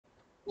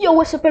Yo,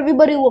 what's up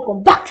everybody?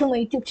 Welcome back to my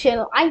YouTube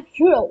channel. I'm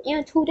Hero,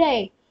 and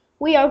today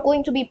we are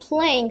going to be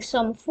playing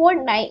some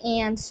Fortnite.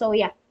 And so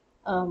yeah,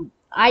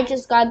 I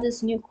just got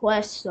this new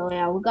quest. So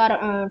yeah, we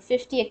gotta earn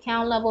 50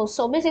 account levels.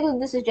 So basically,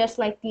 this is just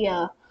like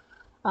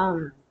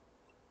um,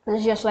 this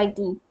is just like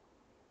the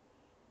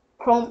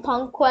Chrome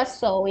Punk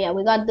quest. So yeah,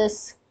 we got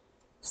this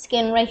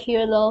skin right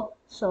here though.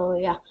 So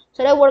yeah,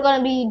 today we're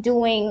gonna be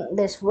doing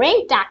this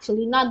ranked,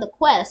 actually, not the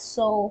quest.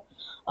 So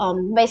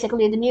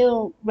basically the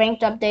new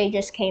ranked update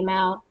just came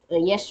out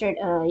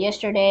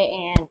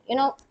yesterday, and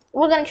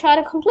we're gonna try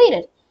to complete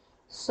it.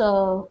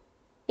 So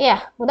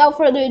yeah, without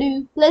further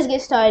ado, let's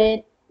get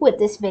started with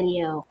this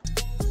video.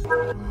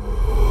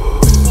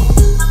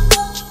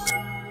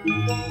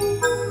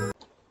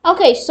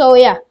 Okay, so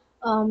yeah,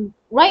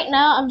 right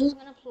now I'm just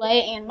gonna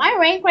play, and my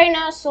rank right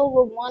now is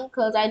silver 1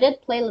 because I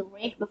did play the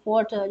rank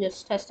before to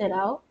just test it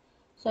out.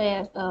 So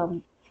yeah,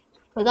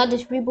 we got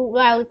this reboot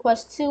rally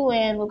quest too,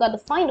 and we got the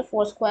find the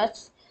force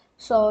quest.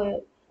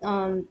 So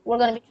we're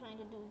gonna be trying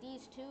to do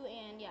these two,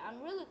 and yeah,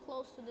 I'm really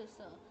close to this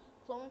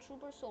clone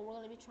trooper, so we're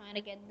gonna be trying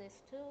to get this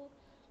too.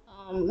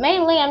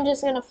 Mainly, I'm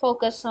just gonna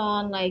focus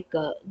on like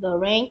the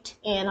ranked,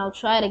 and I'll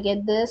try to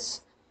get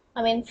this.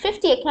 I mean,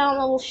 50 account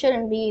levels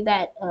shouldn't be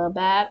that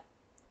bad.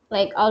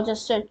 Like I'll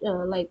just search,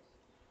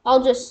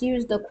 I'll just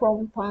use the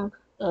Chrome Punk.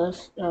 I'll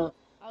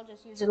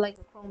just use it like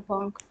the Chrome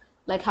Punk,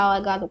 like how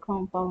I got the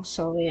Chrome Punk.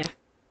 So yeah,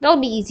 that'll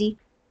be easy.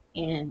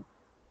 And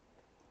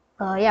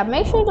yeah,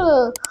 make sure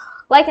to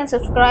like and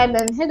subscribe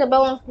and hit the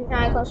bell notification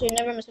icon so you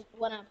never miss it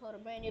when I upload a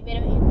brand new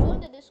video. And join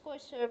the Discord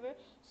server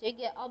so you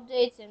get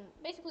updates, and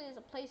basically it's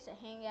a place to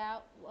hang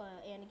out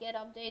and get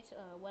updates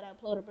when I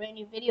upload a brand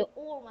new video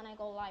or when I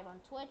go live on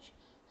Twitch.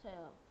 So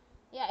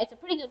yeah, it's a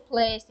pretty good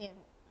place. And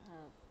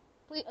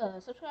please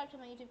subscribe to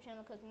my YouTube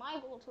channel because my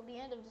goal till the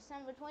end of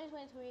December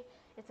 2023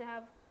 is to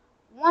have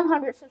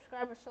 100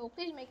 subscribers. So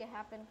please make it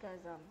happen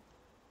because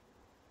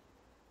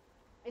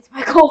it's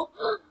my goal.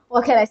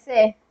 What can I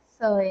say?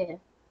 So yeah.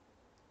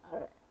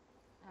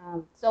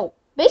 Alright. So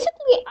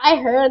basically, I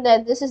heard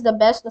that this is the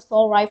best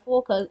assault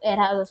rifle because it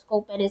has a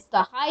scope and it's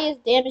the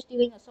highest damage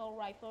dealing assault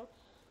rifle.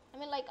 I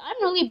mean, like, I'm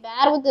really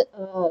bad with the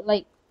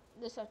like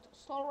this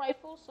assault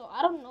rifle, so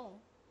I don't know.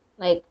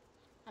 Like,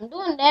 I'm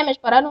doing damage,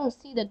 but I don't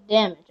see the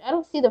damage. I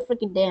don't see the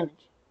freaking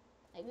damage.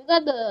 Like, we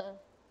got the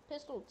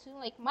pistol too.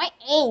 Like, my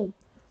aim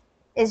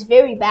is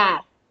very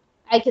bad.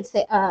 I could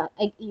say,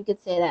 you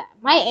could say that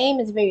my aim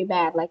is very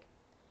bad. Like,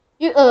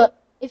 you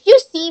if you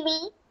see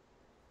me,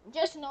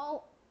 just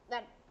know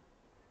that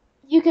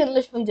you can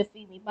literally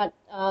defeat me. But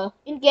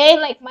in game,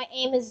 like, my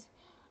aim is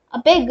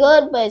a bit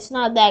good, but it's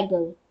not that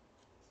good.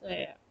 So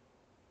yeah.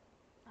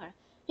 Alright.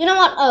 You know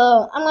what?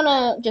 I'm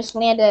gonna just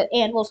land at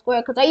Anvil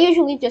Square because I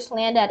usually just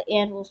land at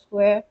Anvil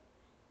Square.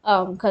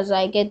 Because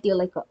I get the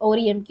like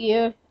ODM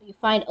gear. You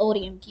find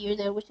ODM gear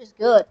there, which is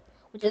good,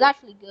 which is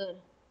actually good.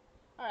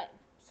 Alright.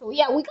 So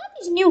yeah, we got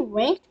these new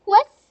ranked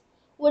quests,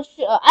 which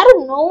I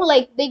don't know.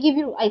 Like they give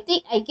you, I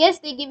guess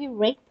they give you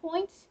rank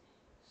points.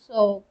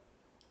 So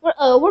we're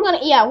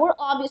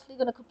obviously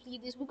gonna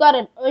complete this. We got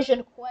an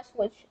urgent quest,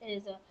 which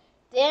is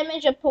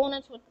damage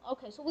opponents with.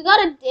 Okay, so we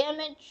gotta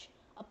damage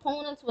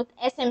opponents with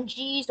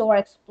SMGs or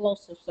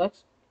explosives. So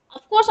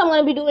of course I'm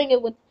gonna be doing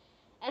it with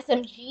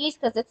SMGs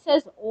because it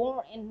says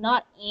or and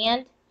not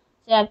and.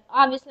 So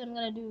obviously I'm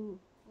gonna do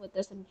with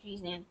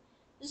SMGs, and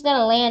just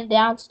gonna land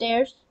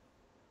downstairs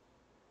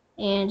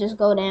and just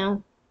go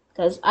down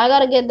because I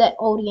gotta get that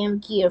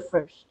ODM gear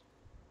first.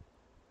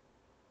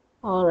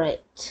 All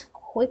right,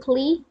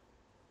 quickly.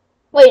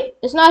 Wait,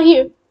 it's not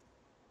here.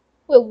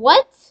 Wait,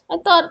 what? I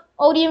thought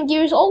ODM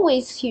gear is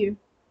always here.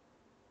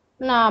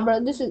 Nah, bro,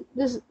 this is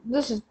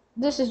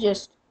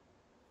just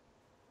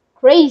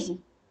crazy.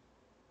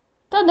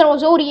 I thought there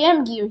was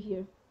ODM gear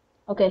here.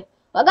 Okay,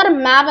 well, I got a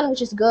Maven,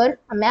 which is good.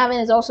 A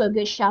Maven is also a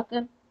good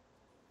shotgun.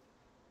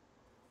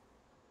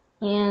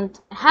 And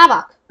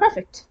Havoc,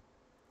 perfect.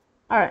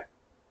 All right.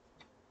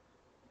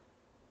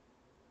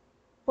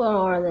 Where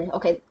are they?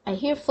 Okay, I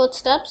hear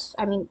footsteps.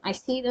 I mean, I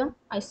see them.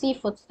 I see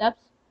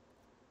footsteps.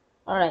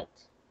 All right.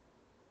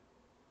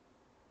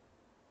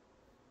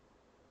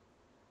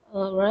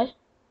 All right.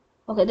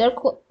 Okay, they're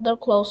close.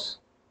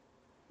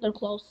 They're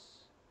close.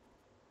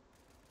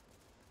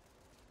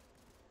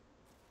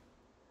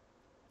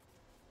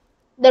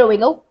 There we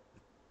go.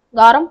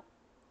 Got him.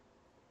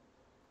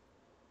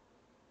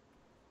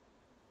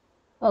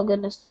 Oh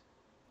goodness.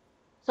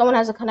 Someone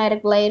has a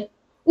kinetic blade.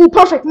 Ooh,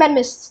 perfect med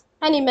mists.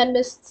 I need med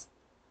mists.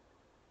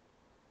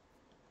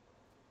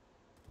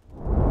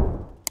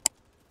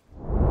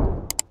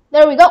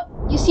 There we go.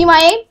 You see my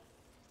aim?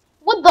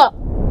 What the?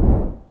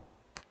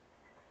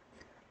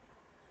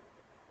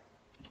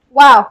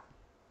 Wow.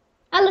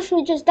 I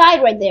literally just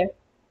died right there.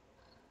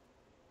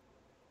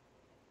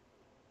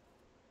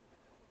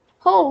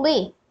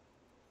 Holy.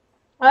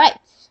 Alright.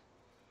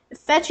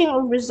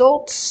 Fetching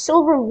results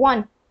silver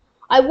 1.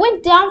 I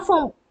went down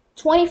from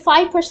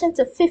 25%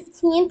 to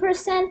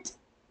 15%.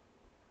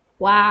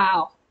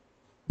 Wow.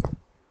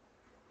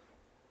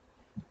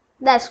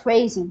 That's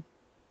crazy.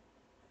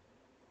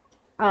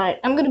 All right,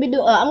 I'm gonna be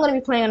I'm gonna be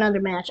playing another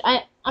match.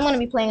 I'm gonna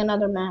be playing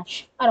another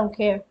match. I don't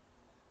care.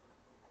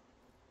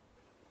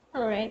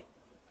 All right.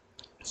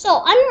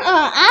 So I'm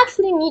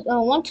actually need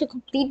want to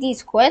complete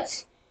these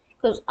quests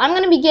because I'm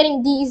gonna be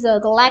getting these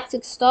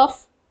galactic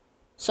stuff.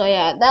 So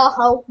yeah, that'll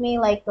help me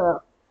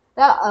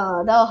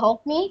that'll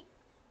help me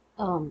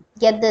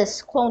get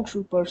this clone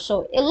trooper.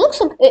 So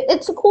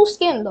it's a cool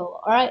skin though.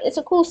 All right, it's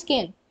a cool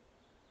skin.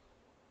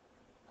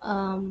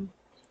 Um,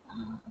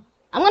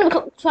 I'm gonna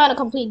be trying to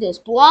complete this.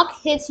 Block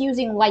hits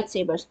using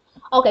lightsabers.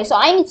 Okay, so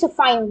I need to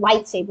find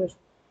lightsabers.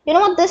 You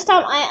know what? This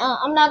time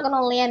I'm not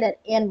gonna land at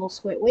Anvil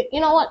Square. Wait, you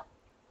know what?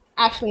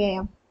 Actually, I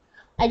am.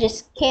 I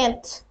just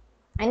can't.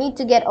 I need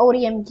to get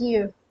ODM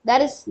gear.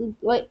 That is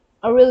like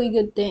a really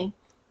good thing.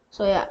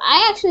 So yeah,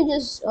 I actually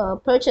just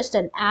purchased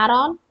an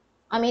add-on.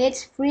 I mean,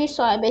 it's free,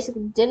 so I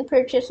basically didn't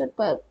purchase it,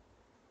 but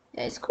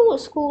yeah, it's cool.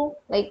 It's cool.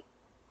 Like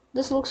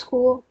this looks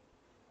cool,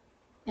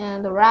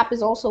 and the wrap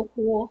is also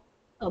cool.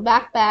 A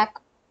backpack.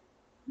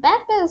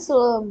 Backpack is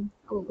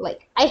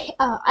like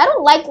I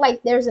don't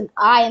like there's an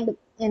eye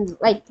in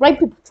like right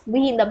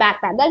between the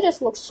backpack. That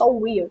just looks so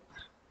weird.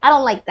 I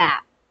don't like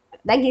that.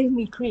 That gives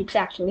me creeps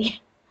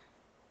actually.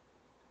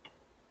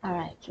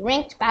 Alright,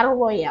 ranked battle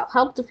royale.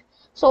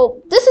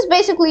 So this is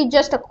basically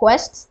just a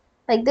quest.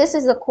 Like this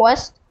is a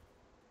quest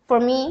for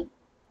me.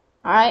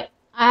 Alright,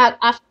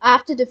 I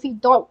have to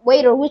defeat Darth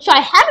Vader, which I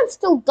haven't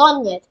still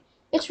done yet.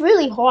 It's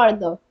really hard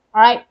though.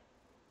 Alright,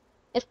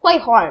 it's quite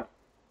hard.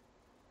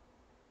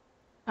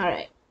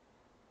 Alright,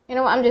 you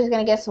know what? I'm just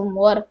gonna get some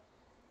wood,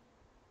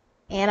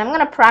 and I'm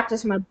gonna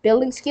practice my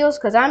building skills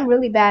because I'm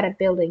really bad at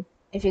building.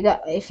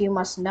 If you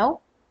must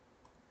know.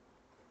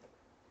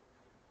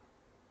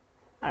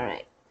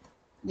 Alright.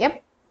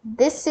 Yep.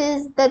 This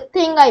is the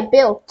thing I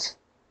built.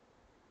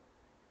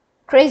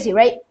 Crazy,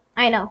 right?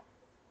 I know.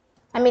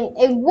 I mean,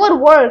 it would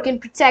work in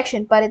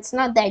protection, but it's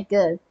not that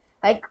good.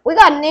 Like, we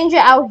got ninja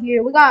out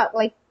here. We got,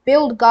 like,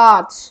 build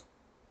gods.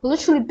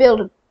 Literally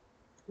build,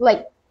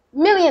 like,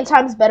 million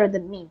times better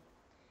than me.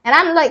 And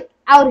I'm, like,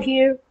 out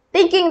here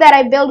thinking that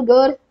I build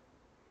good.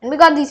 And we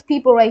got these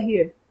people right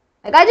here.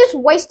 Like, I just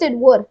wasted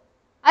wood.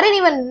 I didn't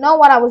even know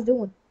what I was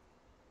doing.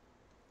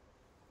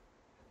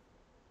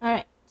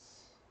 Alright.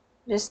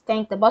 Just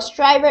thank the bus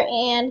driver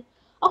and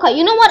okay,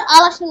 you know what?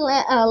 I'll actually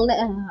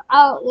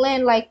I'll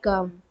land like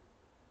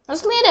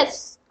let's land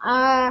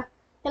at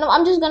you know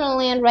I'm just gonna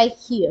land right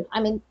here.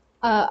 I mean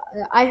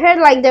I heard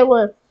like there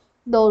were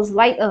those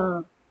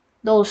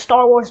those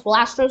Star Wars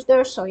blasters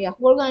there, so yeah,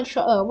 we're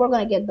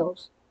gonna get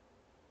those.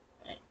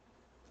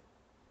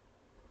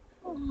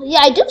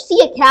 Yeah, I do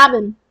see a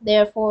cabin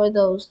there for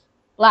those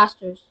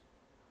blasters.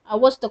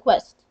 What's the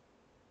quest?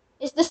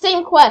 It's the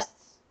same quest.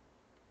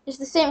 It's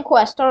the same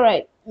quest. All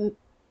right.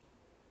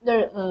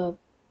 There. All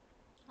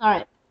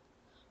right.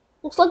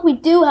 Looks like we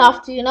do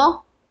have to, you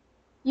know,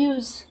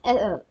 use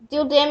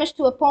deal damage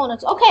to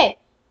opponents. Okay,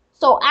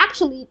 so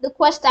actually the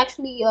quest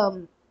actually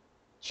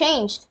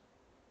changed,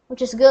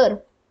 which is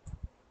good.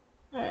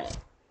 All right,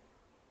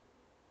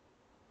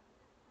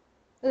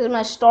 this is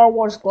my Star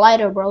Wars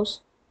glider,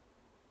 bros.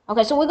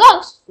 Okay, so we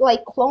got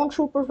like clone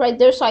troopers right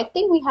there, so I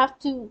think we have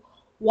to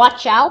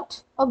watch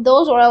out of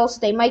those, or else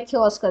they might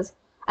kill us. Cause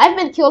I've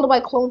been killed by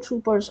clone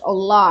troopers a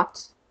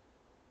lot.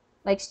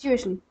 Like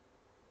seriously.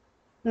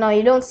 No,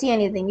 you don't see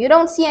anything. You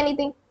don't see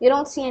anything. You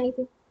don't see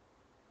anything.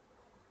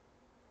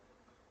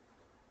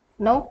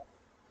 No.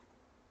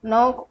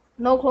 No,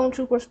 no clone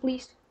troopers,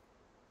 please.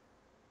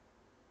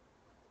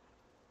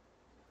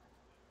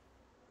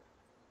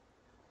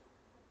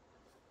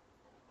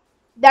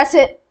 That's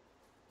it.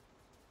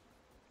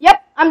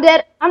 Yep, I'm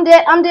dead. I'm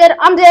dead. I'm dead.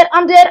 I'm dead.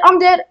 I'm dead. I'm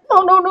dead.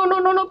 No, no, no, no,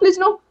 no, no. Please,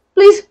 no.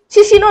 Please.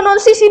 Sissy, no, no.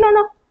 Sissy, no,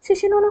 no.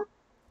 Sissy, no, no.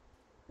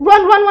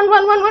 Run, run, run,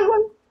 run, run, run,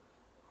 run.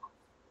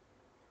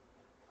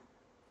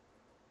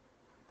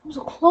 That was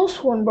a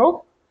close one,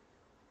 bro.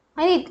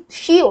 I need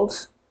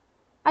shields.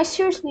 I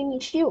seriously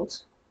need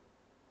shields.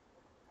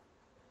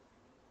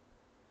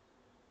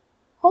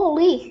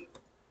 Holy.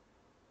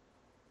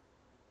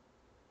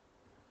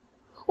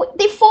 Wait,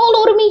 they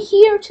followed me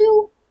here,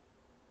 too.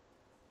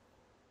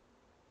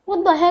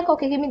 What the heck?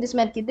 Okay, give me this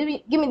medkit.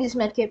 Give me this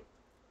medkit.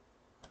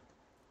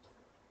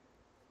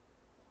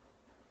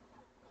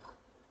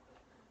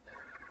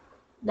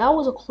 That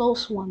was a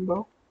close one,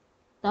 bro.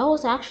 That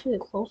was actually a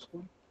close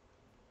one.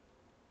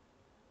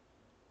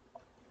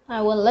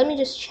 Alright, well, let me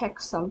just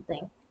check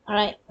something.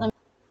 Alright,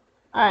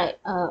 alright,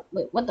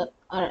 wait, what the?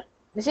 Alright,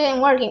 this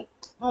ain't working.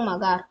 Oh my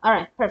god.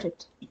 Alright,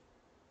 perfect.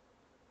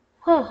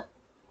 Huh.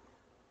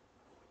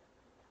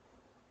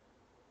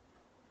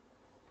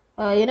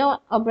 You know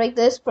what? I'll break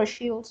this for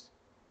shields.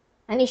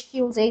 I need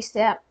shields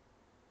ASAP.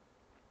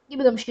 Give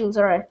me them shields,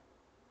 alright.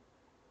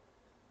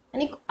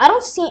 I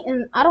don't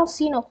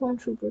see no clone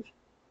troopers.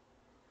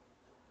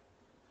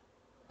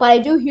 But I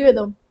do hear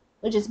them,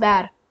 which is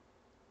bad.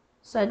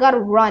 So I gotta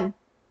run.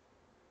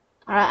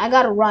 Alright, I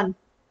gotta run.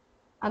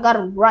 I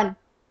gotta run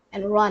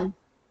and run.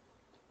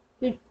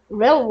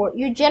 Railroad,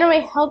 you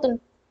generate health and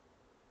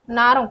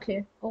nah, I don't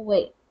care. Oh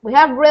wait. We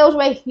have rails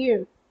right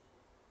here.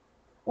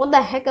 What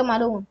the heck am I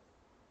doing?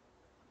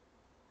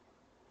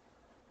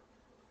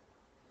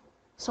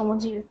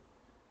 Someone's here.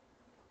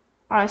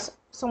 Alright,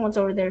 someone's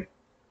over there.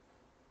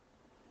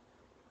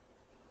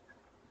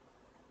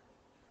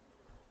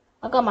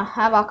 I got my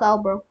Havoc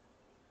out, bro.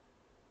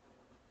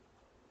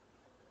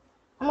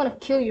 I'm gonna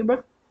kill you,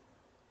 bro.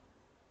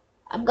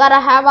 I've got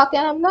a Havoc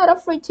and I'm not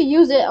afraid to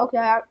use it. Okay,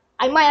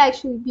 I might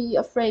actually be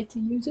afraid to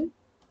use it.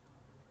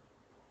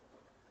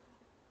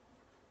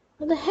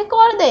 Where the heck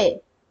are they?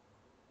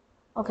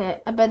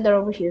 Okay, I bet they're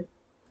over here.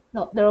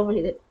 No, they're over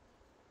here.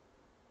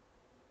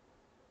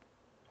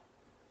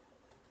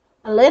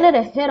 I landed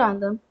a hit on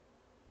them.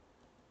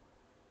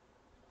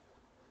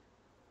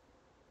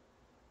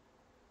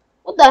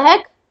 What the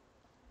heck?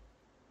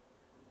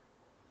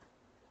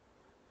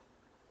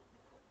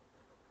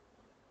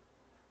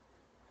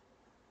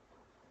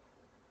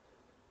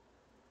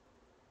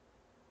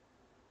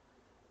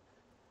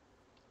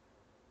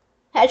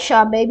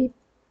 Headshot, baby.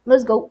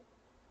 Let's go.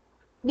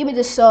 Give me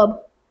the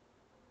sub.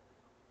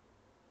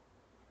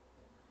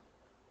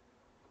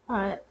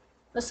 Alright.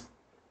 Let's.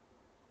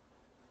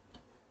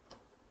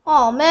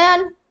 Oh,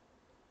 man.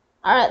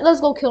 Alright, let's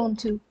go kill him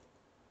too.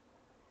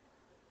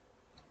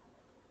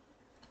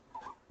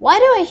 Why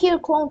do I hear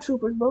clone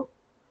troopers, bro?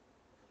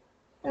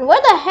 And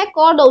where the heck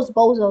are those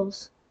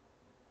bozos?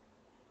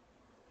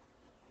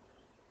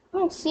 I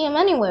don't see them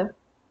anywhere.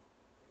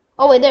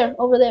 Oh, wait, there.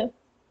 Over there.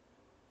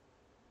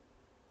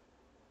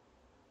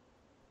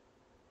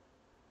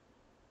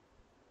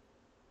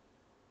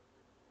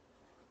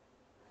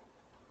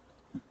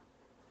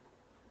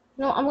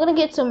 No, I'm gonna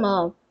get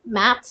some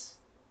mats.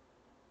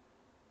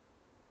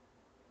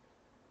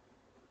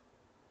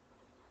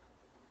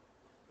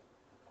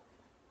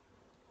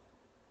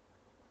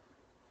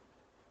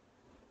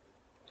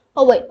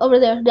 Oh wait, over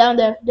there, down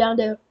there, down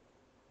there.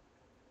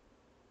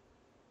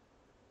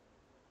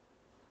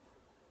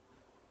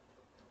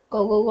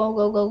 Go, go, go,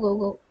 go, go, go,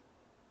 go.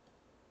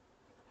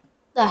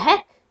 The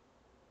heck?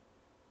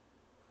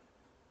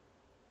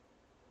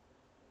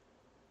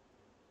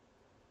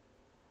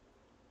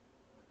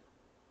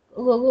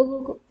 Go, go, go,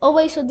 go, go. Oh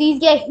wait, so these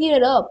get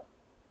heated up.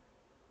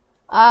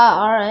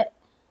 Ah, alright.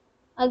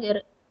 I get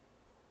it.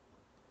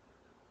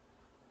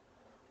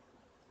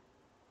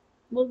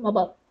 Where's my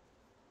butt?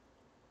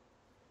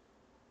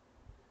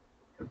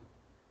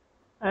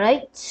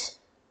 Alright.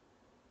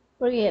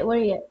 Where you at? Where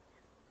you at?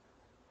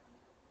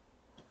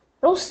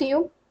 I don't see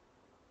him.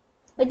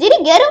 Wait, did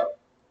he get him?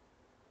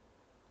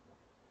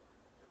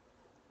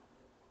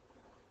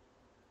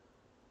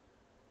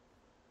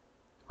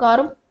 Got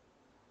him.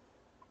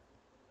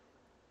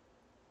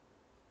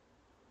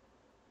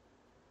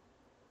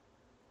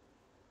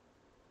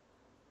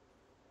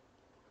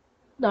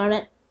 Darn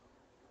it.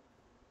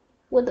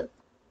 With the...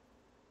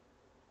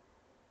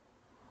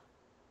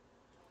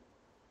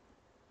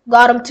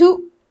 Got him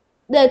too.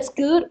 That's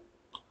good.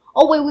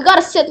 Oh wait, we got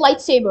a Sith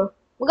lightsaber.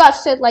 We got a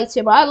Sith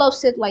lightsaber. I love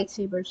Sith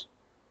lightsabers.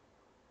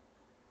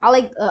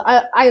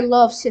 I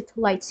love Sith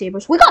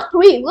lightsabers. We got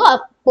three. We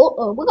got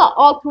both. We got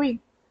all three.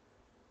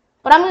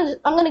 But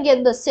I'm gonna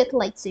get the Sith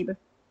lightsaber.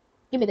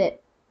 Give me that.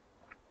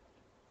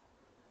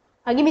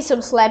 Give me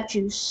some slap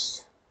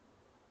juice.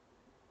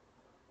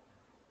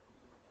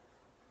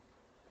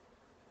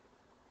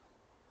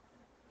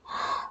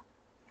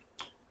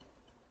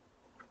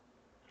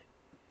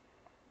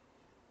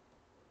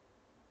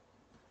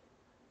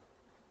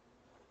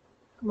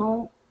 Come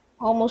on,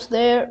 almost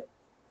there.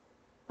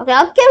 Okay,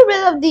 I'll get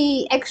rid of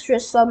the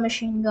extra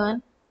submachine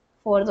gun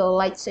for the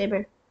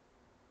lightsaber.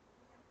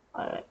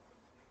 Alright.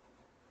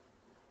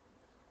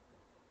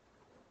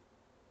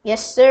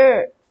 Yes,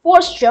 sir.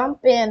 Force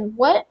jump and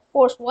what?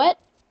 Force what?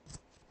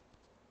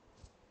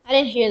 I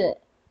didn't hear that.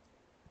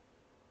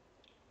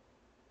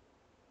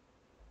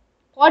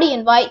 Party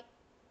invite.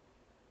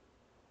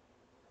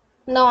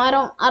 No, I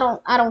don't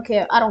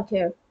care. I don't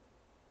care.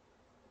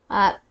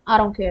 I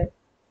don't care.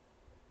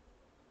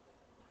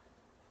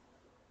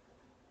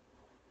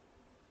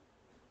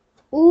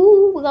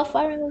 Ooh, we got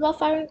firing. We got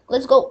firing.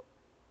 Let's go.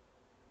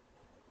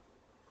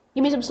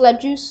 Give me some slap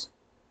juice.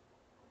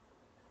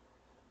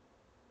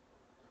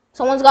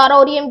 Someone's got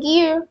ODM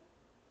gear.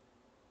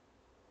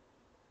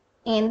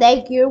 And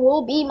that gear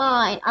will be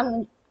mine.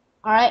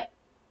 Alright.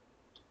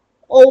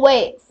 Oh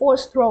wait,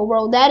 force throw,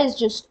 bro. That is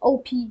just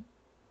OP.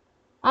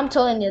 I'm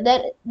telling you,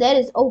 that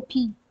is OP.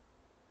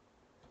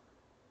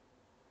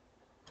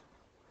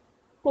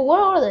 But where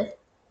are they?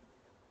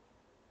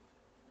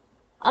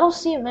 I don't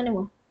see them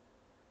anywhere.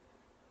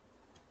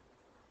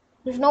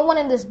 There's no one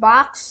in this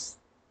box.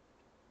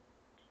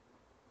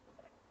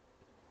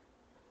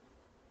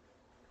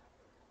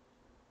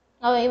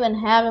 I don't even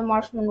have a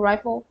marksman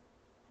rifle.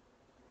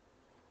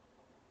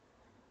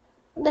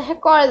 What the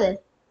heck are they?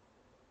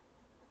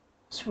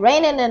 It's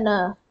raining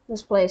in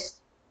this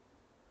place.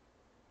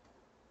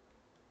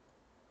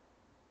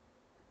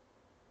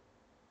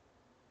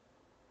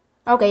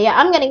 Okay, yeah,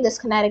 I'm getting this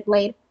kinetic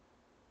blade.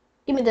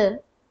 Give me the...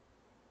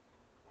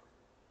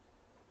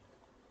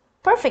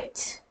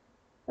 Perfect.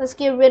 Let's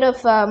get rid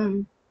of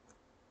the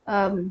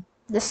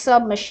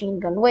submachine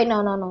gun. Wait,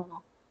 no, no, no,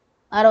 no.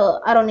 I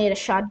don't need a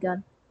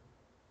shotgun.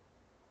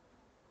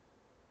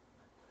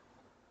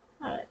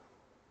 Alright.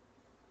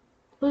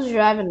 Who's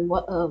driving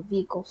what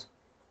vehicles?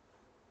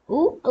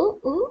 Ooh,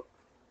 ooh, ooh.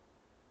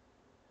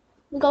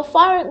 We got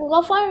firing, we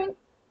got firing.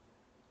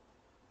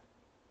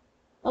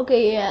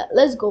 Okay, yeah,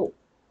 let's go.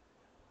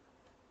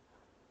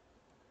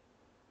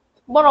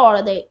 What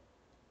are they?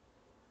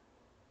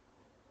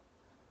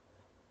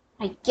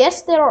 I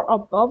guess they're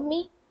above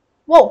me.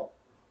 Whoa.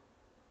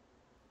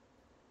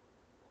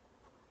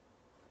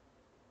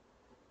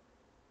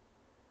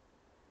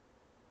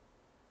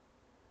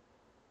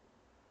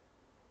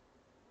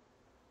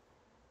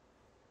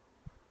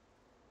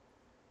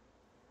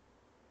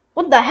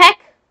 What the heck?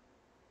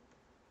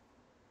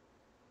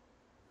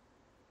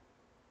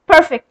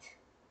 Perfect.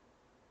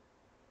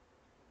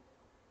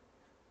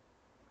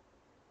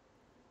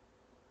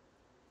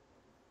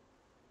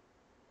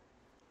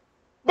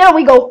 There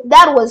we go.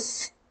 That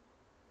was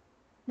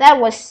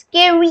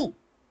scary.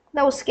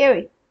 That was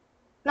scary.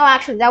 No,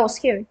 actually, that was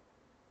scary.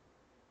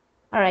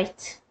 All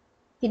right.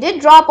 He did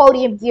drop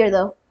ODM gear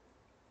though,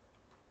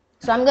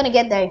 so I'm gonna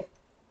get there.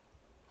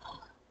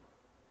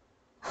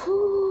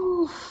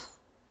 Whew.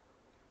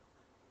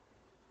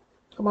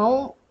 Come on.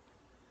 All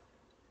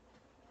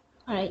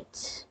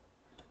right.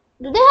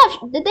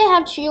 Did they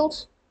have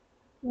shields?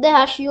 They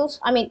have shields.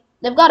 I mean,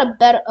 they've got a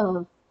better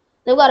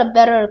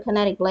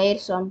kinetic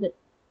blade, so I'm good.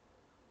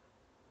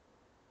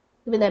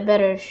 Give me that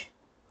better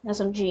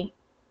SMG.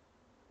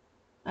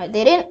 Alright,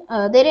 they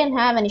didn't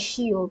have any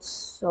shields,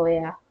 so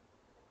yeah,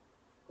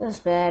 that's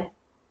bad.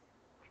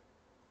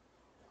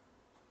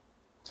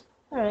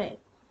 All right.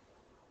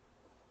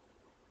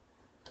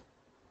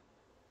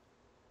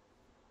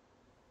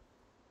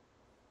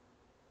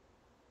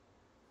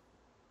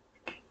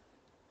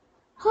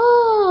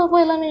 Oh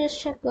wait, let me just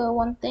check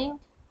one thing.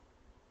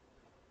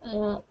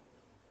 All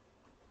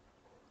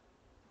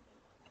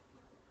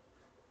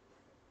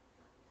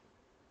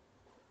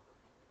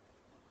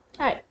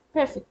right,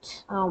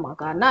 perfect. Oh my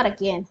God, not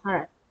again. All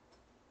right,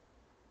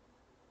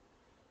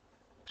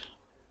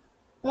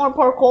 more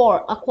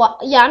parkour.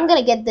 Yeah, I'm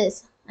gonna get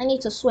this. I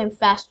need to swim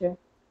faster.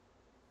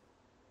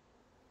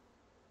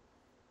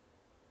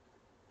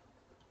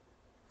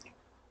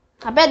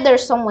 I bet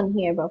there's someone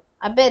here, bro.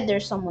 I bet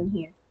there's someone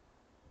here.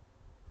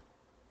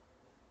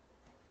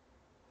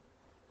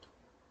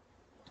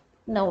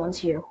 No one's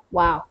here.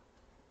 Wow.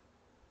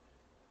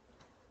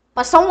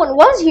 But someone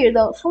was here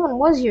though. Someone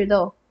was here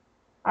though.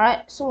 All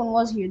right, someone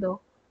was here though.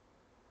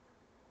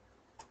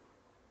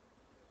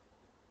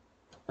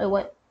 Wait,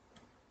 what?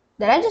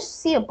 Did I just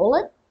see a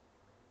bullet?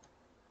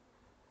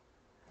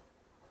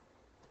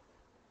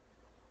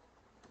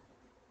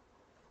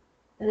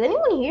 Is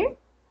anyone here?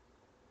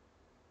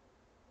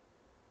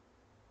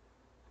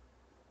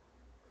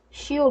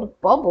 Shield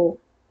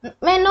bubble.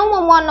 Man, no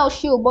one want no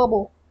shield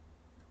bubble.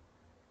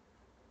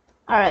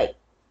 All right.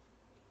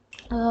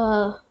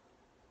 Uh,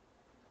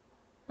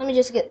 let me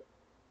just get.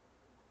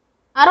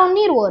 I don't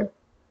need wood.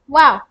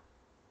 Wow.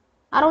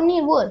 I don't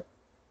need wood.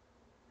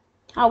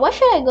 Where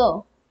should I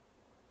go?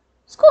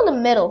 Let's go in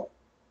the middle.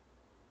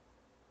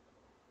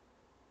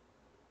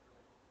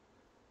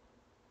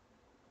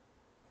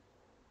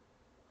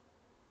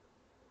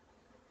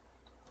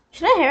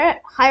 Should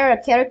I hire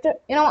a character?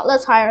 You know what?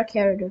 Let's hire a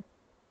character.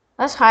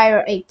 Let's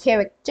hire a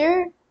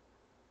character.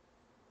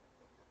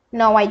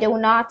 No, I do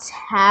not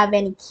have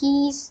any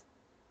keys,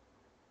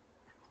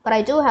 but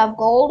I do have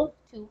gold.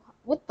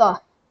 What the?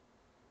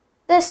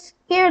 That's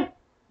scared.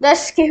 That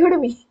scared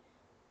me.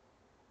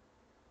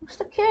 What's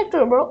the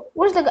character, bro?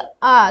 Where's the guy?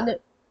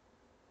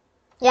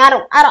 Yeah, I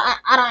don't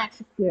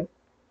actually care.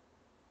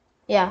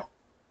 Yeah,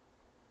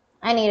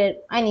 I need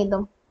it. I need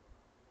them.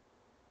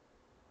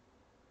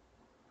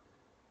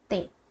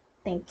 Thank,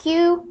 thank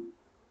you.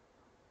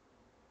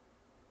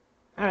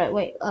 All right,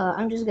 wait.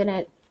 I'm just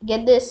gonna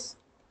get this.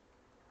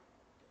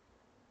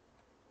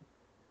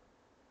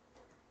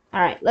 All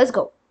right, let's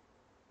go.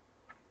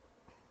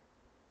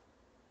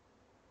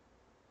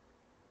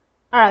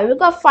 All right, we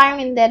got firing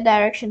in that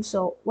direction,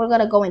 so we're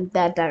gonna go in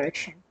that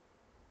direction.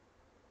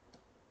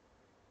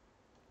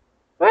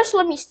 First,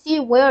 let me see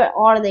where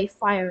are they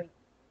firing.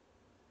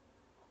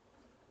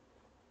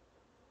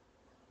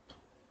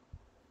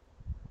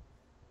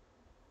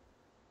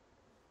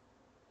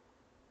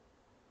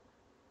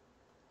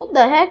 What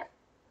the heck?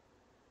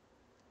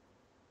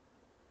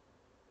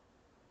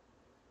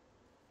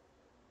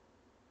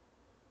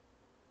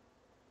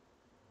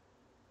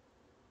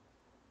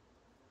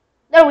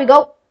 There we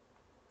go.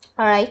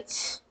 All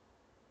right,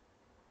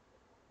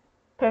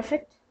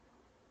 perfect.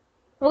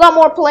 We got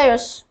more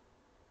players.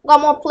 We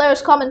got more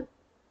players coming.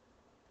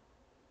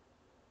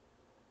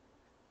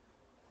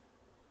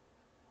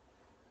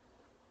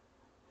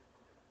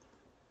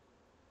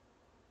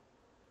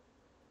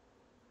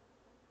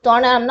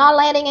 Darn it, I'm not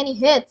landing any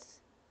hits.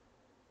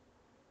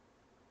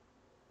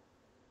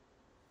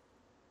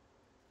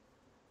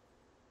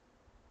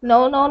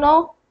 No, no,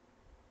 no.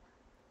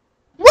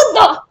 What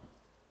the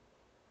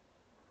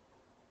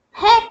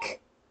heck?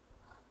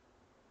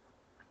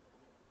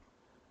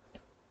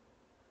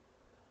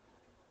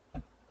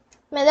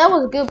 Man, that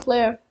was a good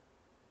player.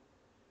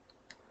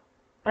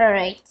 All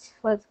right,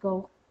 let's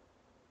go.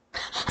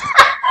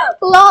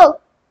 Lol.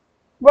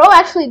 Bro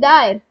actually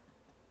died.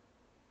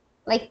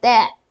 Like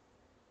that.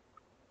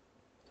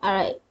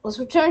 Alright, let's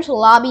return to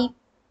lobby.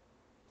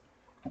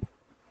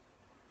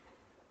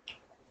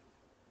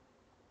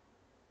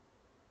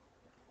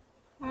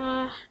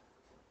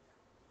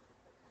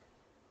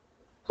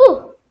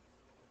 Whew.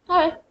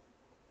 Alright.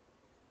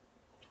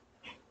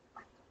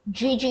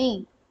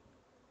 GG.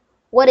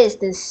 What is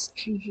this?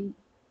 GG.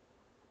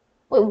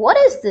 Wait, what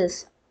is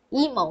this?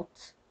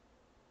 Emote.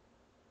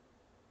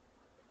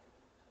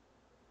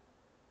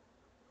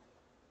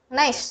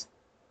 Nice.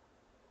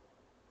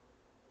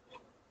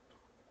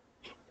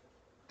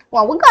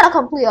 Well, we gotta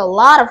complete a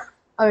lot of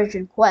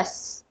urgent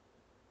quests.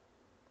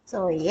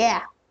 So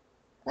yeah.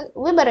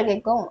 We better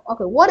get going.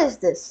 Okay, what is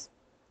this?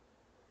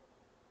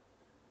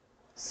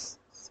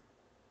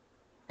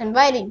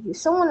 Inviting you.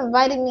 Someone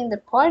invited me in the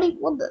party?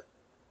 What the?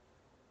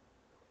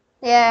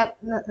 Yeah,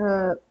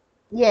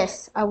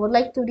 yes, I would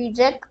like to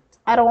reject.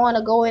 I don't want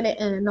to go in it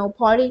and no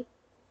party.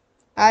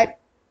 Alright,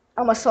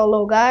 I'm a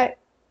solo guy.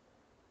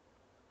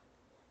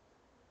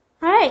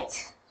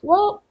 Alright,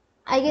 well,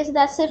 I guess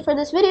that's it for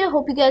this video.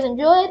 Hope you guys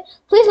enjoyed.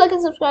 Please like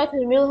and subscribe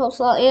because it really helps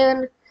a lot.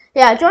 And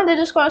yeah, join the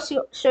Discord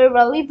server.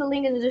 I'll leave the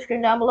link in the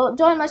description down below.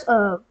 Join my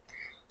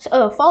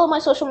follow my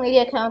social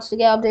media accounts to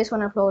get updates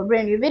when I upload a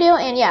brand new video.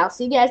 And yeah, I'll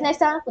see you guys next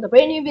time with a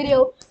brand new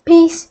video.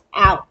 Peace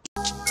out.